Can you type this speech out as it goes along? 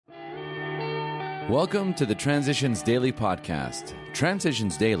Welcome to the Transitions Daily podcast.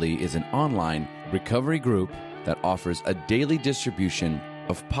 Transitions Daily is an online recovery group that offers a daily distribution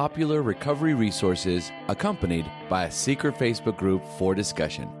of popular recovery resources accompanied by a secret Facebook group for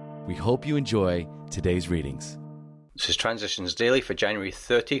discussion. We hope you enjoy today's readings. This is Transitions Daily for January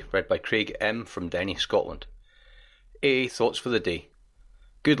 30, read by Craig M. from Denny, Scotland. AA Thoughts for the Day.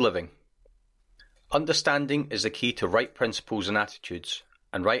 Good living. Understanding is the key to right principles and attitudes,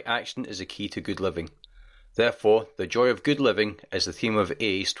 and right action is the key to good living. Therefore, the joy of good living is the theme of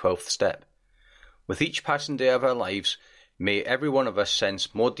AA's 12th step. With each passing day of our lives, may every one of us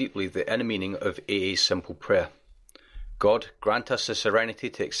sense more deeply the inner meaning of AA's simple prayer. God, grant us the serenity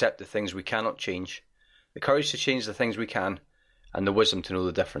to accept the things we cannot change, the courage to change the things we can, and the wisdom to know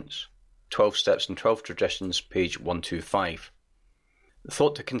the difference. 12 Steps and 12 Traditions, page 125. The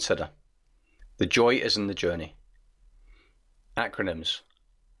thought to consider. The joy is in the journey. Acronyms.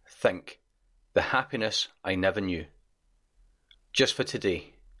 Think. The happiness I never knew. Just for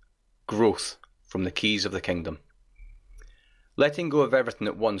today. Growth from the keys of the kingdom. Letting go of everything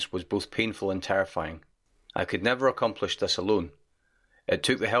at once was both painful and terrifying. I could never accomplish this alone. It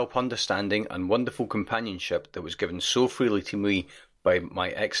took the help, understanding, and wonderful companionship that was given so freely to me by my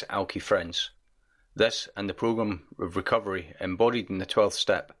ex-Alki friends. This and the program of recovery embodied in the 12th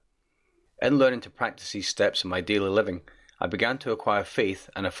step. In learning to practice these steps in my daily living, I began to acquire faith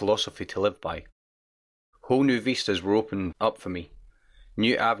and a philosophy to live by. Whole new vistas were opened up for me,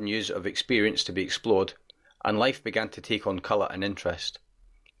 new avenues of experience to be explored, and life began to take on colour and interest.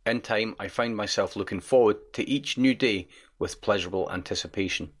 In time, I found myself looking forward to each new day with pleasurable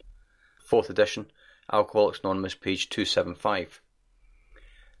anticipation. 4th edition, Alcoholics Anonymous, page 275.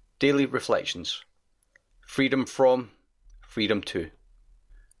 Daily Reflections. Freedom from, freedom to.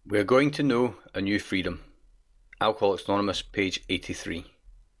 We are going to know a new freedom. Alcoholics Anonymous, page 83.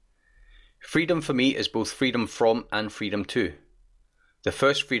 Freedom for me is both freedom from and freedom to. The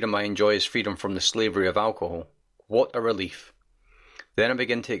first freedom I enjoy is freedom from the slavery of alcohol. What a relief. Then I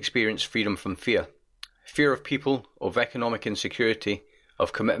begin to experience freedom from fear. Fear of people, of economic insecurity,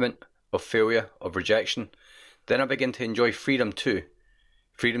 of commitment, of failure, of rejection. Then I begin to enjoy freedom too.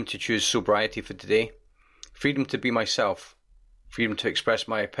 Freedom to choose sobriety for today. Freedom to be myself. Freedom to express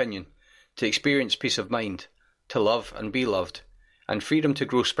my opinion. To experience peace of mind. To love and be loved. And freedom to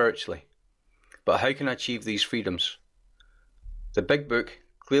grow spiritually. But how can I achieve these freedoms? The Big Book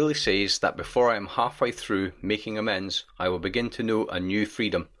clearly says that before I am halfway through making amends, I will begin to know a new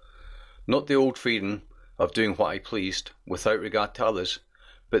freedom. Not the old freedom of doing what I pleased, without regard to others,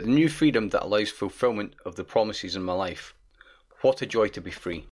 but the new freedom that allows fulfillment of the promises in my life. What a joy to be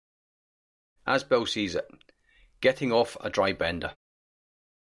free. As Bill sees it, getting off a dry bender.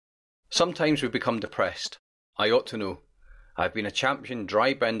 Sometimes we become depressed. I ought to know. I've been a champion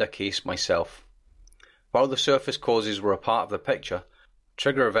dry bender case myself. While the surface causes were a part of the picture,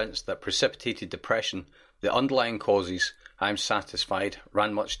 trigger events that precipitated depression, the underlying causes, I am satisfied,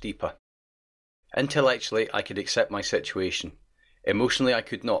 ran much deeper. Intellectually, I could accept my situation. Emotionally, I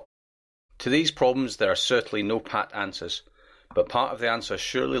could not. To these problems, there are certainly no pat answers, but part of the answer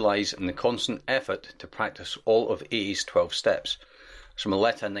surely lies in the constant effort to practice all of AA's 12 steps. It's from a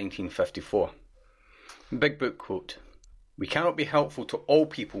letter in 1954. Big Book quote, "We cannot be helpful to all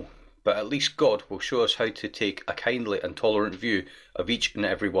people, but at least God will show us how to take a kindly and tolerant view of each and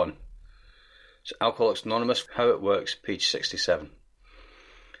every one." So Alcoholics Anonymous, How It Works, page 67.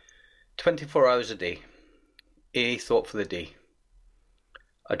 24 hours a day. AA Thought for the Day.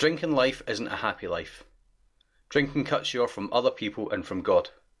 A drinking life isn't a happy life. Drinking cuts you off from other people and from God.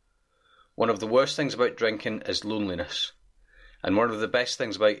 One of the worst things about drinking is loneliness, and one of the best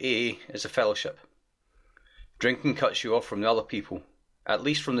things about AA is the fellowship. Drinking cuts you off from the other people, at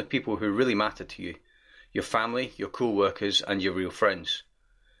least from the people who really matter to you, your family, your co-workers, and your real friends.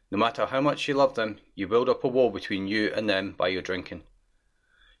 No matter how much you love them, you build up a wall between you and them by your drinking.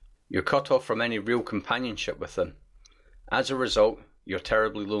 You're cut off from any real companionship with them. As a result, you're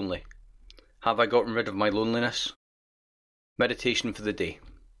terribly lonely. Have I gotten rid of my loneliness? Meditation for the day.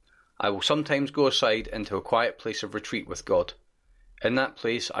 I will sometimes go aside into a quiet place of retreat with God. In that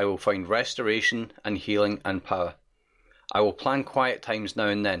place I will find restoration and healing and power. I will plan quiet times now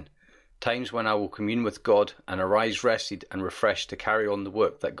and then, times when I will commune with God and arise rested and refreshed to carry on the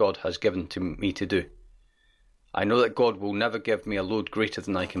work that God has given to me to do. I know that God will never give me a load greater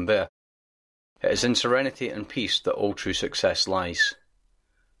than I can bear. It is in serenity and peace that all true success lies.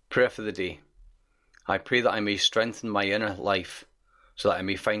 Prayer for the day. I pray that I may strengthen my inner life, so that I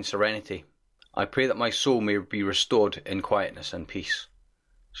may find serenity. I pray that my soul may be restored in quietness and peace.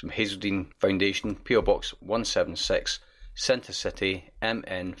 From Hazeldean Foundation, P.O. Box 176, Center City,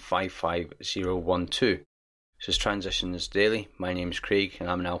 MN 55012. This is Transitions Daily. My name is Craig and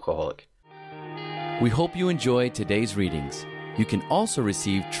I'm an alcoholic. We hope you enjoyed today's readings. You can also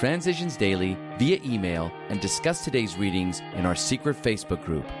receive Transitions Daily via email and discuss today's readings in our secret Facebook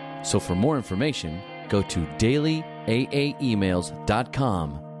group. So for more information, go to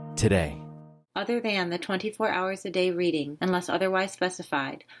dailyaaemails.com today. Other than the 24 hours a day reading, unless otherwise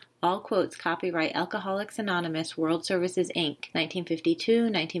specified, all quotes copyright Alcoholics Anonymous World Services, Inc., 1952,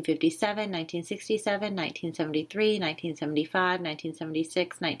 1957, 1967, 1973, 1975,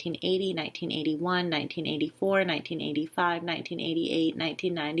 1976, 1980, 1981, 1984, 1985, 1988,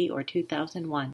 1990, or 2001.